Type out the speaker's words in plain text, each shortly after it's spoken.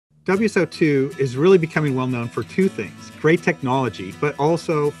WSO2 is really becoming well known for two things: great technology, but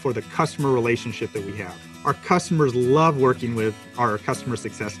also for the customer relationship that we have. Our customers love working with our customer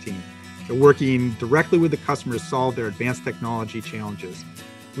success team. They're working directly with the customers to solve their advanced technology challenges.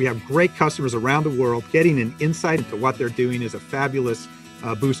 We have great customers around the world. Getting an insight into what they're doing is a fabulous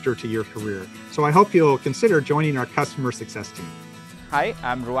booster to your career. So I hope you'll consider joining our customer success team. Hi,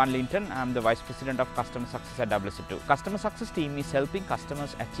 I'm Rowan Linton. I'm the Vice President of Customer Success at WSO2. Customer Success team is helping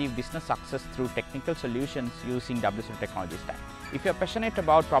customers achieve business success through technical solutions using WSO2 technology stack. If you're passionate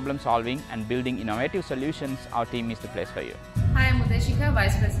about problem solving and building innovative solutions, our team is the place for you. Hi, I'm Udeshika,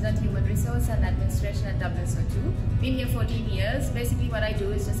 Vice President Human Resource and Administration at WSO2. Been here 14 years. Basically what I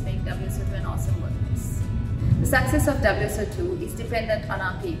do is just make WSO2 an awesome workplace. The success of WSO2 is dependent on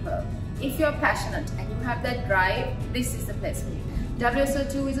our people. If you're passionate and you have that drive, this is the place for you.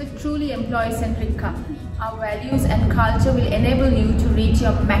 WSO2 is a truly employee-centric company. Our values and culture will enable you to reach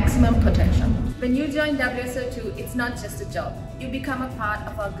your maximum potential. When you join WSO2, it's not just a job. You become a part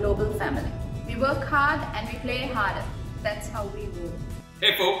of our global family. We work hard and we play harder. That's how we roll.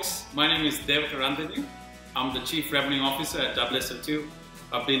 Hey folks, my name is Devaka Randhanu. I'm the Chief Revenue Officer at WSO2.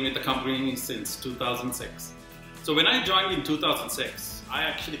 I've been with the company since 2006. So when I joined in 2006, I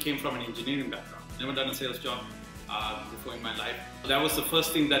actually came from an engineering background. Never done a sales job before in my life. That was the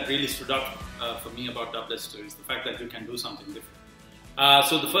first thing that really stood out for me about WSO2 is the fact that you can do something different.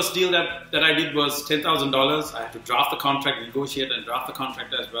 So the first deal that I did was $10,000. I had to draft the contract, negotiate and draft the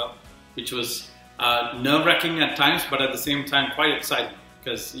contract as well, which was nerve-wracking at times, but at the same time quite exciting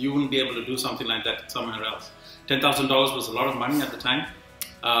because you wouldn't be able to do something like that somewhere else. $10,000 was a lot of money at the time,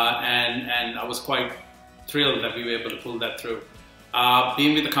 and I was quite thrilled that we were able to pull that through.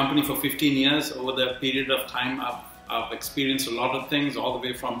 Being with the company for 15 years, over the period of time, I've experienced a lot of things, all the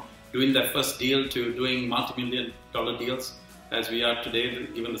way from doing that first deal to doing multi-million-dollar deals as we are today,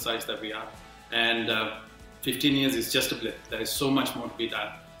 given the size that we are. And 15 years is just a blip. There is so much more to be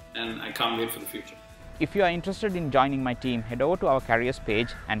done, and I can't wait for the future. If you are interested in joining my team, head over to our careers page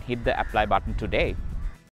and hit the apply button today.